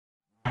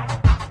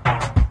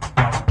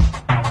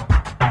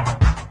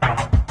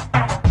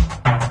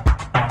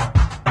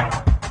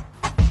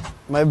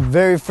My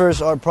very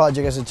first art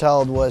project as a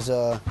child was,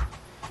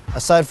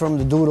 aside from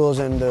the doodles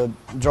and the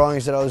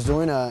drawings that I was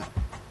doing,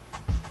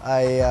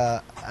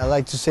 I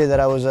like to say that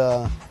I was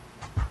a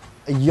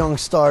young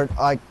star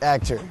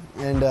actor.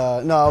 And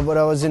no, but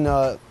I was in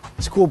a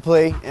school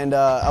play, and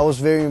I was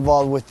very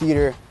involved with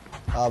theater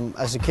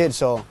as a kid.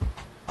 So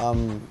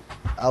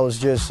I was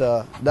just,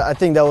 I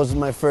think that was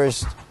my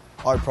first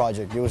art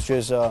project. It was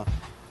just a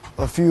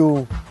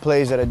few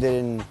plays that I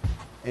did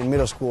in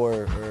middle school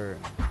or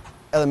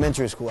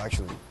elementary school,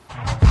 actually.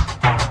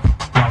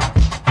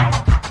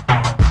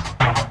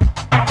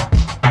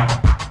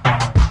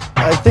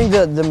 I think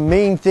that the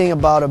main thing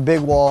about a big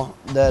wall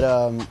that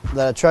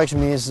attracts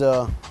me is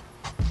the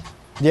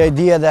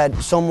idea that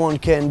someone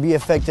can be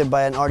affected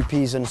by an art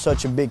piece on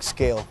such a big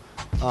scale,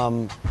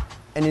 and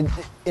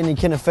it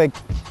can affect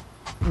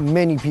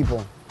many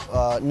people,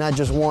 not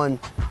just one.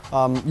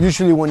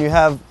 Usually, when you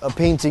have a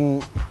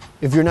painting,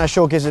 if you're not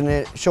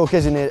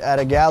showcasing it at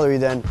a gallery,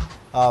 then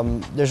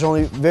there's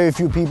only very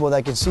few people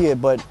that can see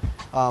it. But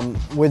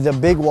with the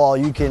big wall,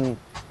 you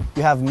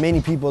have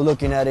many people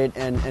looking at it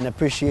and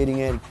appreciating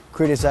it,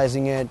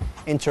 criticizing it,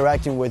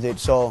 interacting with it.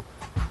 So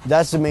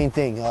that's the main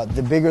thing.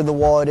 The bigger the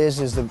wall it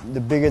is the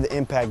bigger the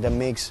impact that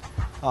makes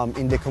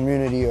in the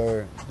community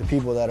or the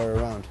people that are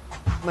around.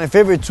 My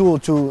favorite tool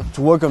to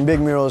work on big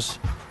murals,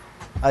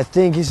 I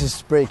think, is a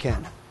spray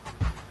can.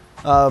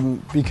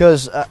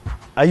 Because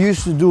I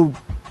used to do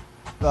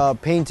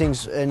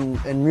paintings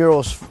and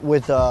murals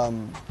with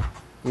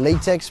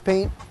latex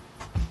paint,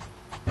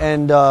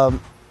 and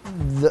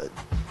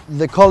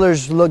the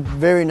colors look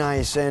very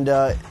nice, and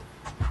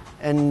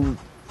the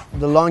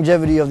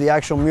longevity of the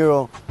actual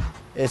mural,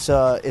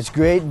 it's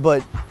great,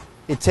 but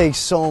it takes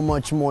so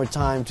much more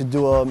time to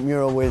do a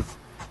mural with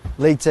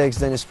latex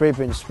than a spray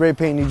paint. Spray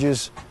paint, you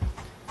just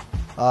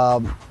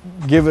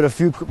give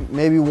it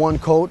maybe one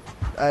coat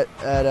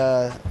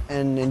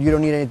and you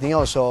don't need anything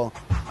else. So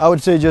I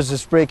would say just a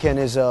spray can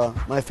is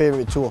my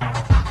favorite tool.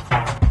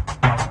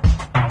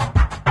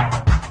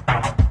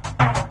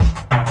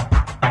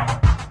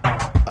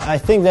 I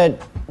think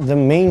that the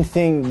main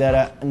thing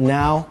that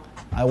now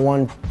I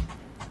want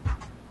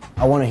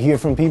to hear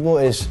from people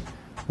is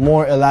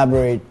more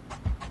elaborate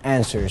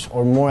answers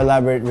or more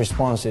elaborate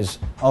responses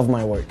of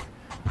my work.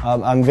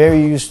 I'm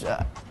very used.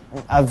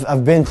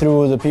 I've been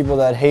through the people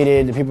that hate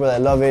it, the people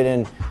that love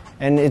it,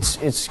 and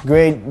it's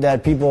great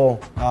that people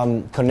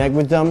connect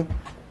with them.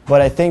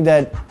 But I think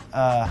that,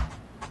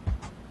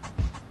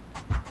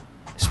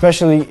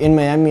 especially in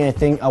Miami, I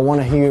think I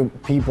want to hear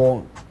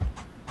people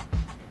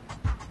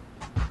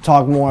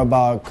talk more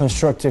about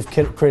constructive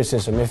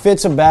criticism. If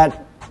it's a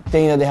bad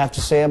thing that they have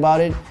to say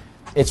about it,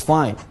 it's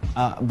fine.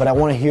 But I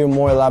want to hear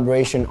more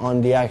elaboration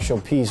on the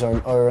actual piece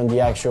or on the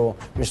actual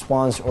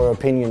response or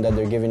opinion that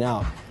they're giving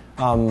out.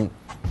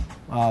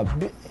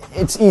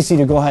 It's easy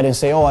to go ahead and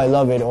say, oh, I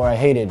love it or I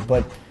hate it.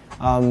 But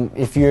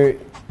if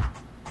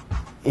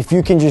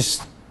you can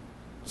just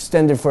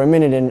stand there for a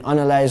minute and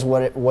analyze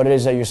what it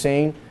is that you're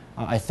saying,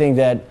 I think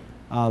that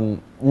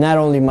not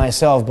only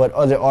myself but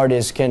other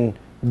artists can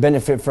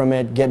benefit from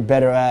it, get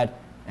better at,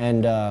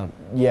 and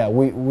yeah,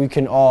 we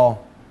can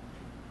all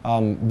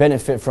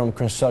benefit from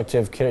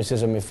constructive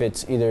criticism if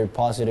it's either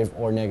positive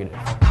or negative.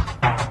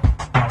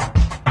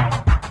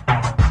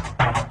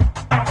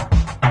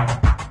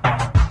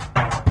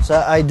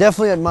 So I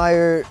definitely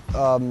admire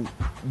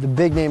the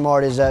big name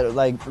artists that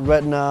like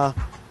Retina,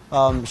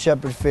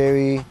 Shepard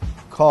Fairey,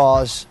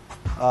 Cause.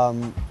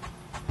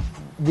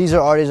 These are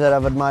artists that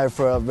I've admired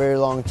for a very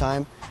long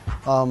time.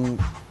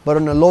 But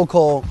on a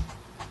local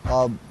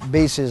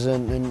basis,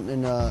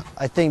 and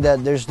I think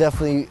that there's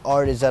definitely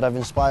artists that have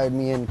inspired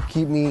me and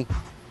keep me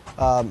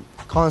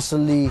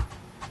constantly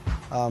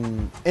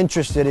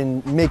interested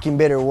in making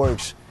better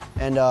works.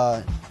 And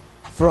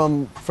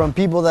from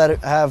people that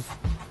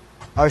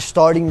are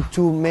starting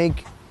to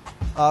make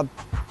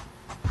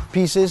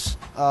pieces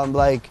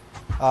like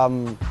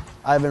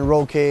Ivan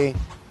Roque,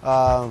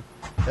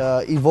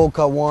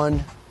 Evoca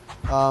One,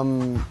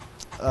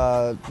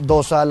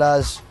 Dos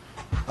Alas,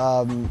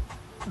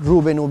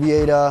 Ruben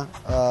Ubiera,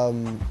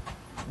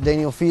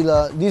 Daniel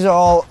Fila. These are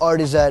all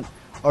artists that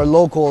are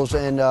locals,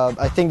 and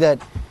I think that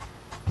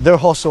their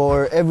hustle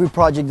or every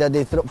project that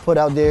they put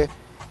out there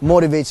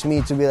motivates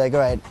me to be like,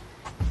 all right,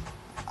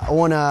 I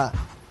want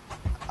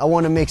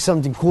to make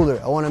something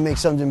cooler. I want to make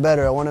something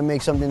better. I want to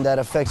make something that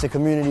affects the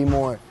community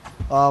more.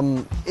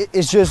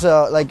 It's just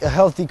like a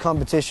healthy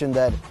competition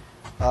that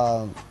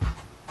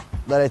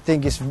I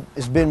think has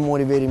been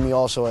motivating me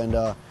also, and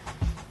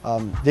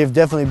they've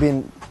definitely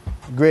been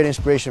great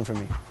inspiration for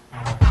me.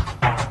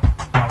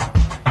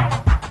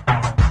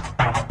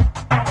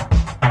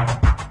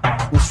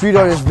 Street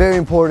art is very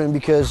important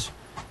because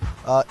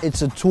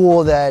it's a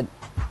tool that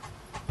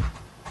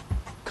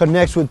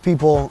connects with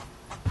people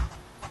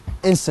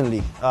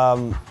instantly.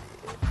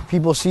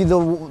 People see the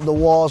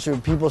walls, or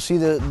people see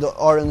the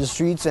art on the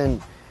streets,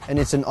 and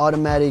it's an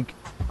automatic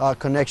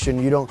connection.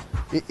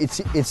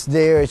 It's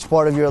there. It's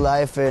part of your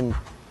life, and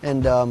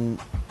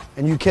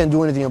you can't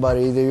do anything about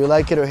it. Either you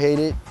like it or hate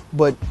it.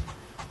 But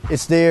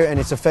it's there and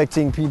it's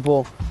affecting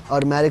people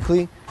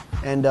automatically,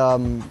 and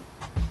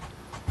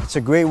it's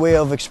a great way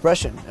of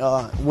expression.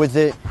 With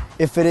it,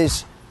 if it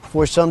is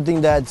for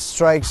something that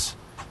strikes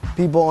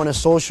people on a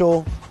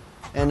social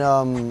and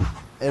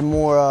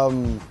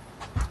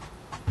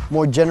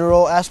more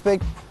general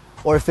aspect,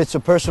 or if it's a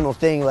personal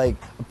thing, like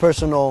a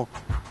personal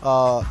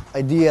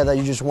idea that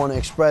you just want to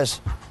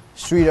express,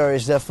 street art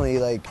is definitely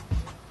like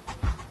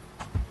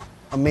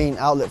a main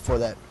outlet for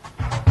that.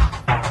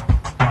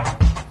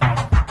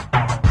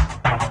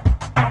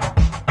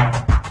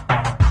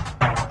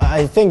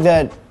 I think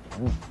that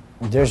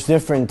there's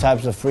different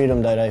types of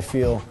freedom that I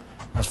feel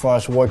as far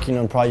as working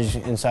on projects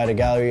inside a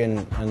gallery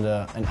and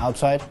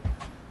outside.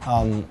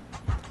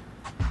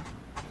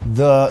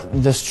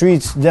 The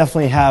streets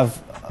definitely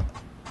have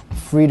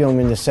freedom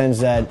in the sense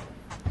that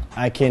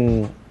I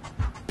can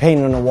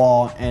paint on a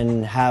wall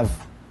and have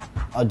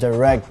a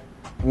direct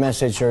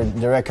message or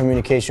direct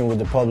communication with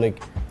the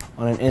public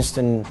on an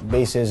instant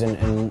basis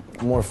and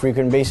more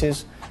frequent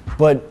basis.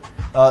 But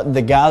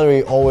the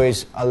gallery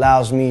always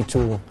allows me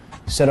to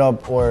set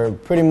up or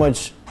pretty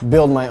much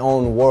build my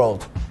own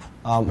world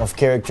of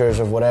characters,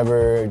 of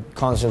whatever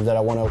concept that I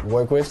want to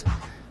work with.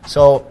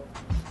 So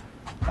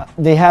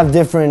they have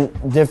different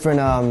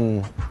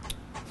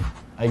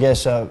I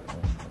guess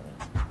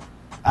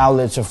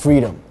outlets of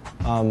freedom.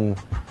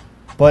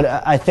 But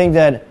I think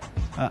that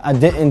at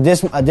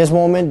this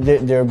moment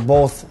they're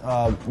both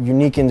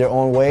unique in their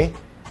own way.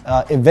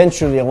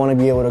 Eventually, I want to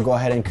be able to go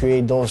ahead and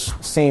create those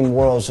same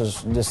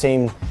worlds, the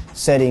same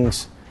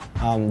settings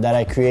that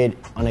I create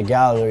on a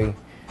gallery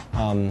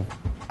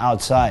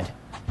outside.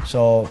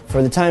 So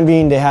for the time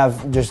being, they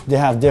have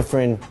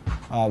different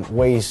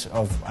ways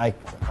of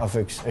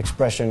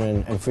expression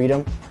and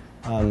freedom.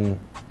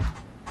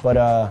 But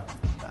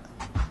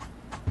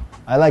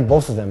I like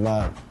both of them.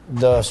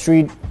 The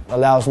street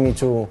allows me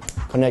to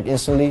connect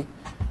instantly.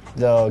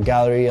 The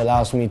gallery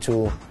allows me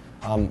to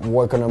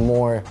work on a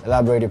more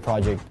elaborated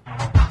project.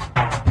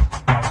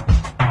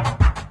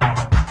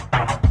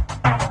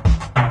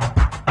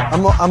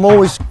 I'm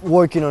always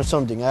working on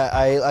something.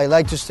 I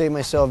like to stay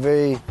myself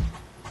very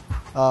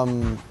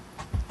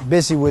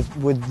busy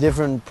with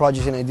different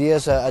projects and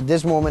ideas. At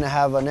this moment, I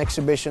have an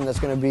exhibition that's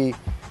going to be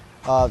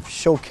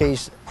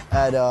showcased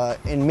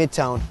in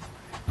Midtown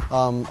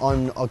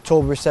on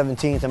October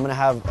 17th. I'm going to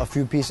have a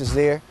few pieces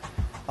there.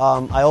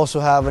 I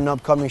also have an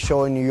upcoming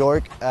show in New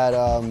York at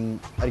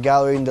a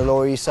gallery in the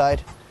Lower East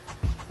Side,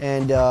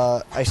 and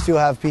I still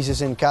have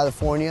pieces in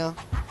California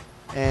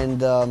and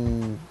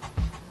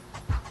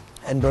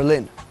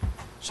Berlin.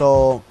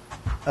 So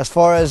as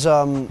far as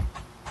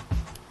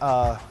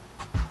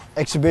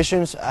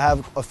exhibitions, I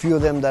have a few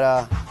of them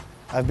that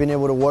I've been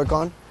able to work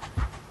on,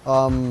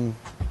 and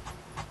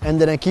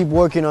then I keep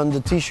working on the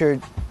t-shirt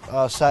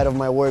side of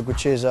my work,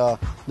 which is the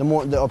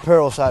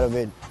apparel side of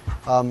it.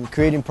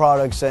 Creating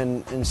products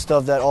and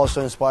stuff that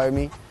also inspire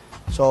me.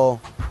 So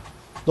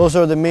those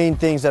are the main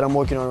things that I'm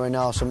working on right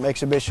now, some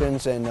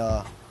exhibitions and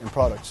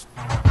products.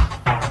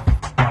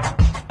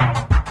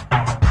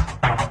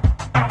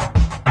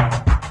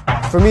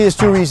 For me, there's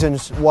two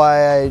reasons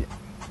why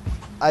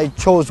I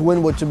chose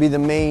Wynwood to be the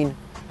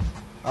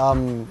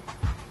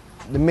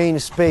main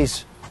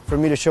space for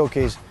me to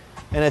showcase.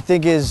 And I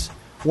think is,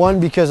 one,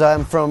 because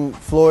I'm from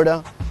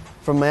Florida,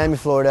 from Miami,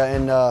 Florida,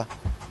 and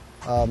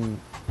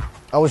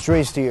I was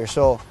raised here,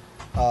 so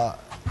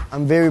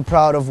I'm very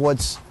proud of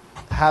what's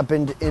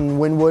happened in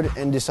Wynwood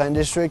and Design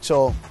District.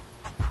 So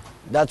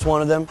that's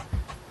one of them.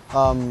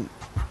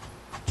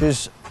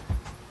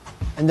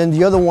 And then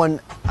the other one,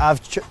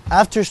 after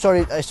I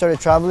started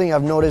traveling,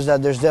 I've noticed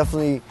that there's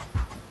definitely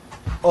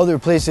other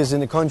places in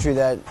the country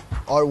that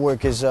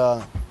artwork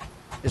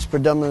is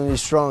predominantly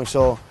strong.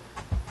 So,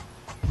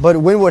 but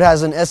Wynwood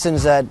has an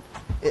essence that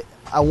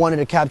I wanted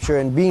to capture,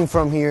 and being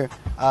from here,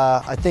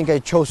 I think I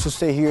chose to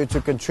stay here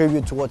to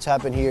contribute to what's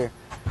happened here.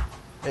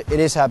 It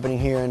is happening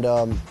here, and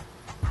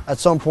at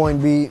some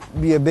point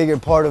be a bigger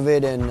part of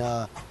it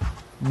and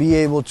be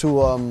able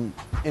to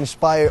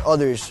inspire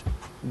others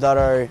that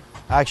are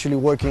actually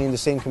working in the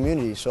same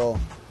community. So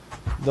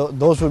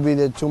those would be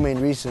the two main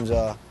reasons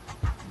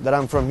that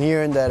I'm from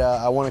here and that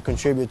I want to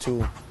contribute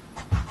to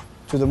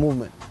the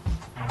movement.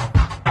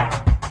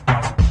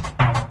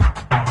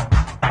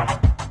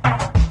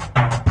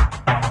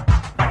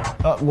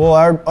 Well,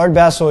 Art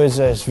Basel is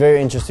a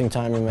very interesting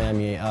time in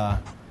Miami.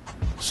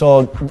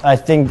 So I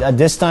think at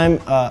this time,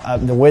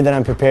 the way that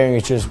I'm preparing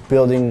is just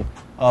building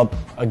up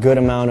a good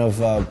amount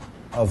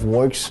of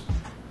works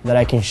that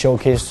I can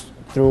showcase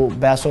through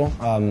Basel.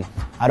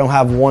 I don't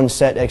have one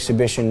set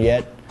exhibition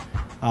yet,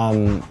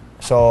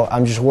 so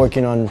I'm just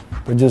working on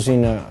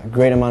producing a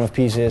great amount of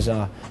pieces.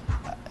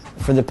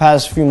 For the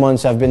past few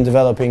months, I've been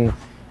developing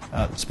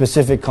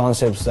specific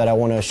concepts that I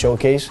want to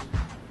showcase.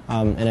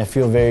 And I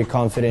feel very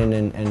confident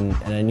and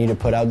I need to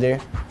put out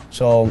there.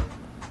 So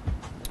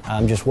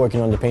I'm just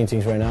working on the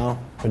paintings right now,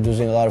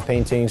 producing a lot of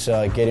paintings,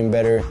 getting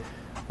better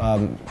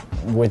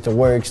with the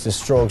works, the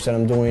strokes that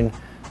I'm doing,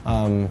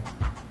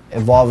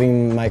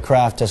 evolving my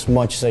craft as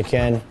much as I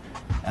can,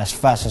 as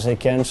fast as I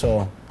can.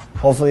 So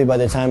hopefully by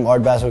the time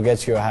Art Basel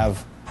gets here, I'll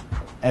have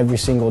every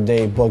single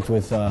day booked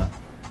with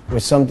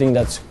something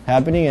that's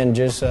happening and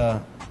just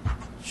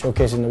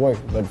showcasing the work.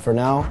 But for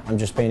now, I'm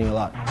just painting a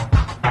lot.